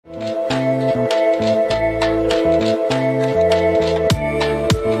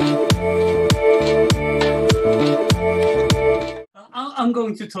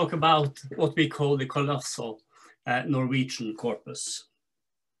talk about what we call the Colossal Norwegian Corpus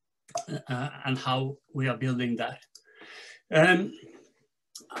and how we are building that.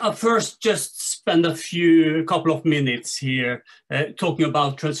 I'll first just spend a couple of minutes here talking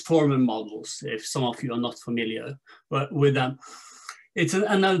about transformer models, if some of you are not familiar with them. It's an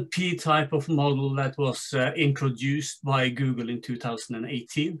NLP type of model that was introduced by Google in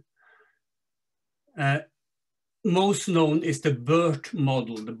 2018. Most known is the BERT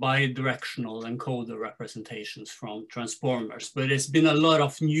model, the bidirectional encoder representations from transformers, but there's been a lot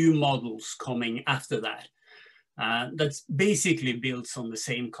of new models coming after that. That's basically builds on the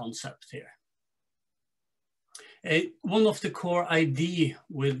same concept here. One of the core idea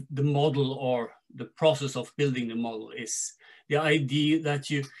with the model or the process of building the model is the idea that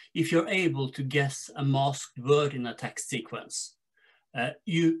if you're able to guess a masked word in a text sequence,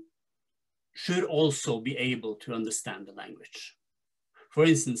 you should also be able to understand the language. For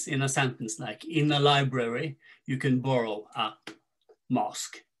instance, in a sentence like, in a library, you can borrow a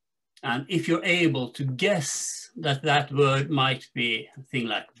mask. And if you're able to guess that that word might be a thing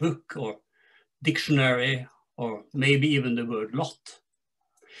like book or dictionary, or maybe even the word lot,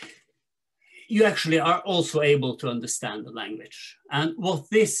 you actually are also able to understand the language. And what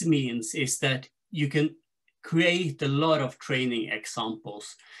this means is that you can create a lot of training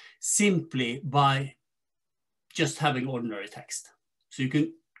examples simply by just having ordinary text. So you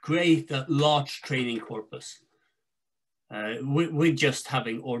can create a large training corpus with just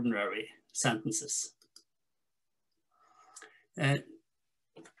having ordinary sentences. Some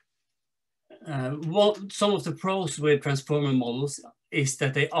of the pros with transformer models is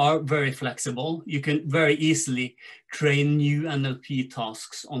that they are very flexible. You can very easily train new NLP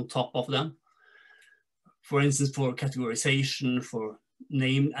tasks on top of them. For instance, for categorization, for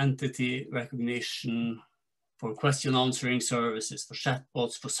name entity recognition, for question answering services, for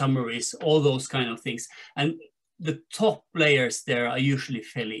chatbots, for summaries, all those kind of things. And the top layers there are usually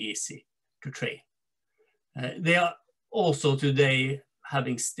fairly easy to train. They are also today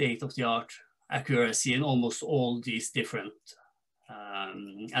having state-of-the-art accuracy in almost all these different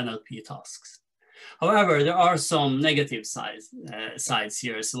NLP tasks. However, there are some negative sides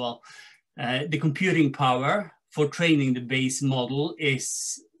here as well. The computing power for training the base model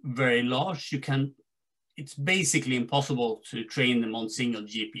is very large. It's basically impossible to train them on single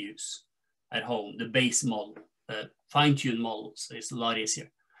GPUs at home, the base model. Fine-tuned models is a lot easier.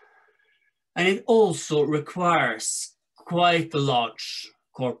 And it also requires quite a large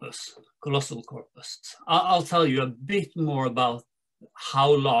corpus, colossal corpus. I'll tell you a bit more about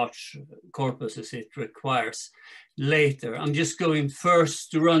how large corpuses it requires later. I'm just going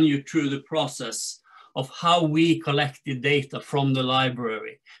first to run you through the process of how we collected data from the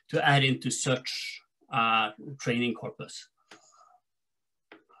library to add into such training corpus.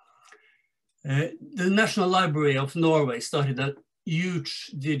 The National Library of Norway started a huge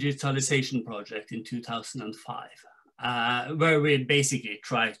digitalization project in 2005, where we basically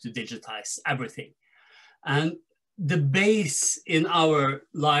tried to digitize everything. And the base in our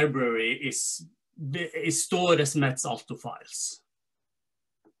library is stored as Met's ALTO-files.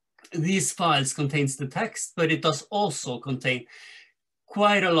 These files contains the text, but it does also contain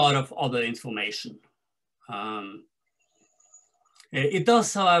quite a lot of other information. It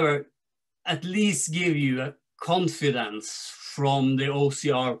does, however, at least give you a confidence from the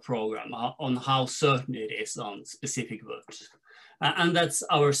OCR program on how certain it is on specific words. And that's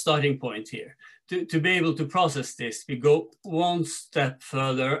our starting point here. To be able to process this, we go one step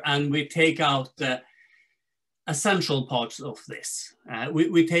further and we take out the essential parts of this.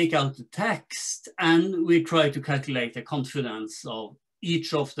 We take out the text and we try to calculate the confidence of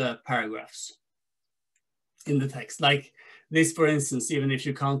each of the paragraphs in the text. Like this, for instance, even if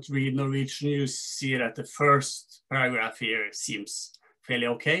you can't read Norwegian, you see that the first paragraph here seems fairly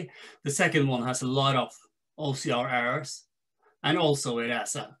okay. The second one has a lot of OCR errors, and also it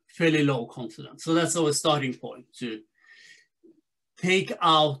has a fairly low confidence. So that's our starting point, to take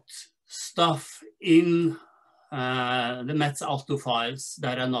out stuff in the Met's ALTO-files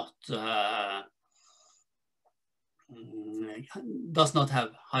that are not, does not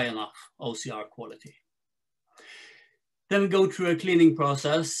have high enough OCR quality. Then we go through a cleaning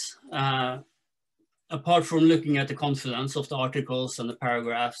process. Apart from looking at the confidence of the articles and the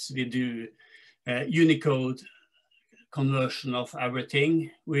paragraphs, we do Unicode conversion of everything.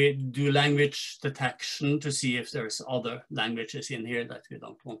 We do language detection to see if there's other languages in here that we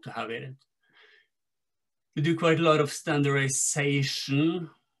don't want to have in it. We do quite a lot of standardization,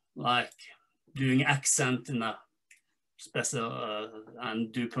 like doing accent in a special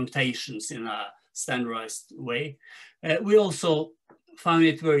and do punctuations in a standardized way. We also found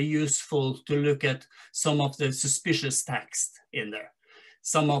it very useful to look at some of the suspicious text in there.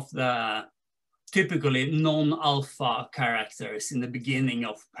 Some of the typically non-alpha characters in the beginning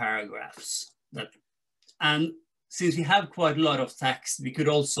of paragraphs. And since we have quite a lot of text, we could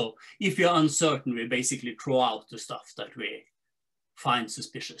also, if you're uncertain, we basically throw out the stuff that we find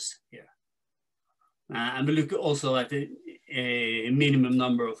suspicious here. And we look also at a minimum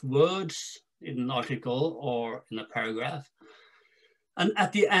number of words in an article or in a paragraph. And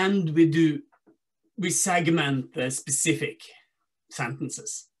at the end, we segment the specific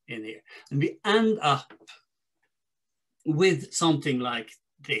sentences in here. And we end up with something like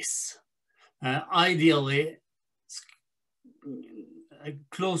this. Ideally,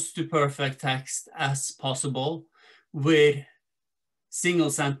 close to perfect text as possible, with single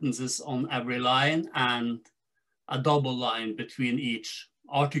sentences on every line and a double line between each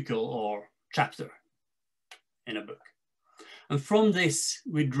article or chapter in a book. And from this,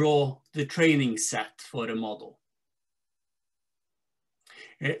 we draw the training set for the model.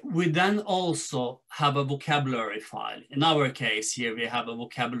 We then also have a vocabulary file. In our case here, we have a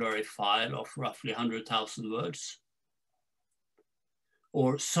vocabulary file of roughly 100,000 words,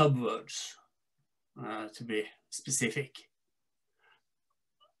 or subwords, to be specific.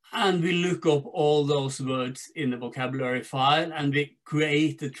 And we look up all those words in the vocabulary file and we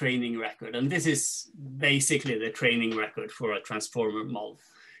create the training record. And this is basically the training record for a transformer model.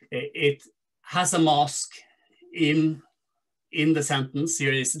 It has a mask in the sentence.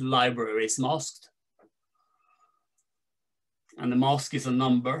 Here is the library is masked. And the mask is a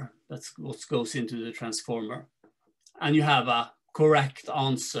number. That's what goes into the transformer. And you have a correct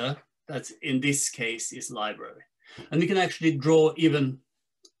answer that in this case is library. And we can actually draw even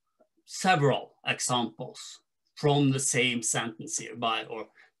several examples from the same sentence here or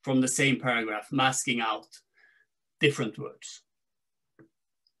from the same paragraph, masking out different words.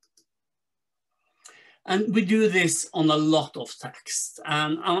 And we do this on a lot of text.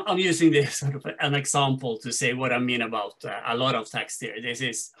 And I'm using this sort of an example to say what I mean about a lot of text here. This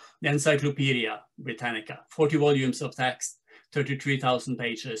is the Encyclopedia Britannica, 40 volumes of text, 33,000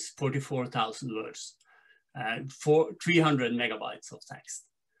 pages, 44,000 words, 300 megabytes of text.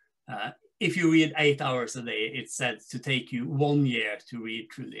 If you read 8 hours a day, it's said to take you 1 year to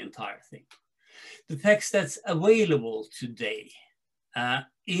read through the entire thing. The text that's available today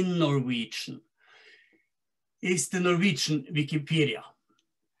in Norwegian is the Norwegian Wikipedia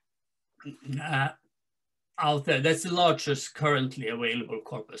out there. That's the largest currently available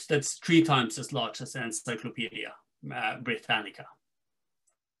corpus. That's 3 times as large as the Encyclopedia Britannica.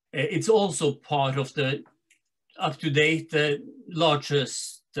 It's also part of the up-to-date, the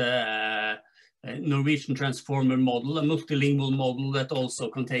largest Norwegian transformer model, a multilingual model that also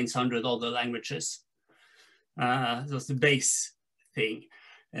contains 100 other languages. That's the base thing.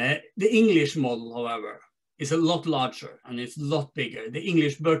 The English model, however, is a lot larger and it's a lot bigger. The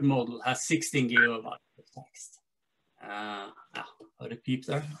English BERT model has 16 gigabytes of text. Heard a peep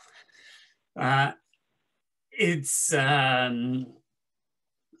there. It's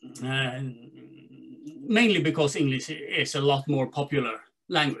mainly because English is a lot more popular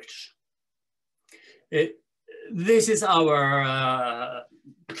language. This is our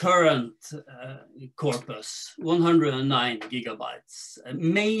current corpus, 109 gigabytes,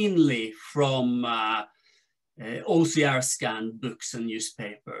 mainly from OCR scanned books and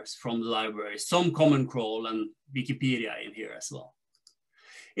newspapers from the library, some Common Crawl and Wikipedia in here as well.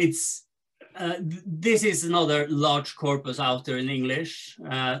 This is another large corpus out there in English,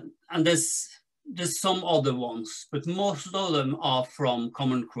 and there's some other ones, but most of them are from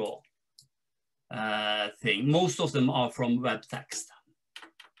Common Crawl thing. Most of them are from web text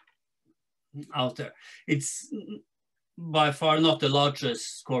out there. It's by far not the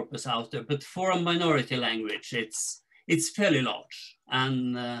largest corpus out there, but for a minority language, it's fairly large,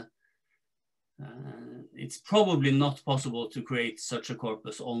 and it's probably not possible to create such a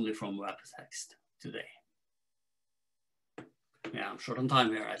corpus only from web text today. Yeah, I'm short on time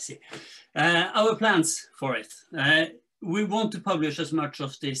here, I see. Our plans for it. We want to publish as much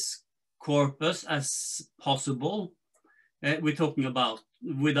of this corpus as possible. We're talking about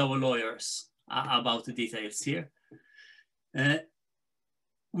with our lawyers about the details here.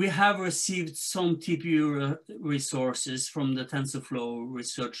 We have received some TPU resources from the TensorFlow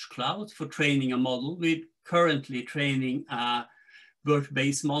Research Cloud for training a model. We're currently training a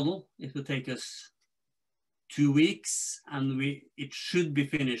BERT-based model. It will take us 2 weeks, and it should be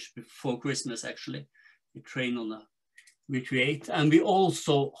finished before Christmas, actually. We train on a recreate, and we're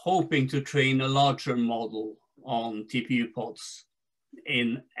also hoping to train a larger model on TPU pods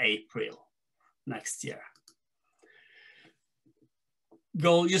in April next year.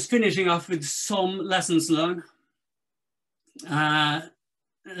 goal, just finishing off with some lessons learned.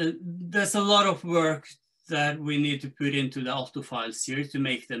 There's a lot of work that we need to put into the ALTO-files here to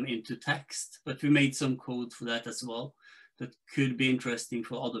make them into text, but we made some code for that as well that could be interesting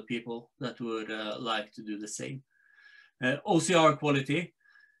for other people that would like to do the same. OCR quality.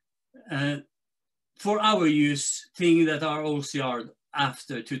 For our use, things that are OCR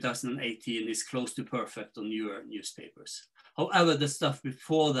after 2018 is close to perfect on newer newspapers. However, the stuff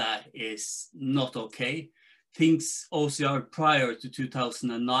before that is not okay. Things OCR prior to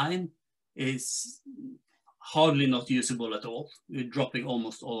 2009 is hardly not usable at all. We're dropping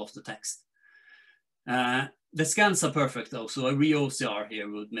almost all of the text. The scans are perfect though, so a re-OCR here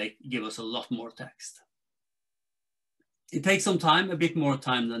would give us a lot more text. It takes some time, a bit more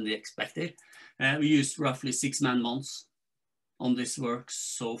time than we expected. We used roughly 6 man-months on this work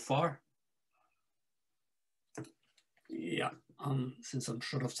so far. Yeah, since I'm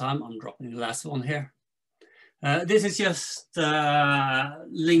short of time, I'm dropping the last one here. This is just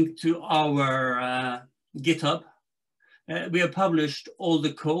linked to our GitHub. We have published all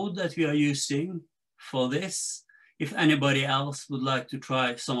the code that we are using for this. If anybody else would like to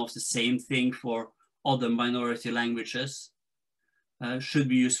try some of the same thing for other minority languages, should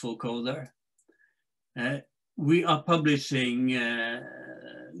be useful code there. We are publishing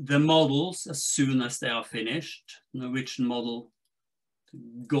the models as soon as they are finished. Norwegian model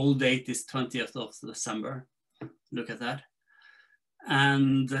goal date is 20th of December. Look at that.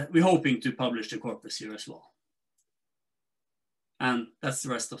 And we're hoping to publish the corpus here as well. And that's the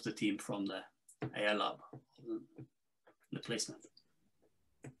rest of the team from the AL Lab, the placement.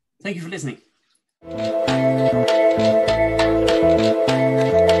 Thank you for listening.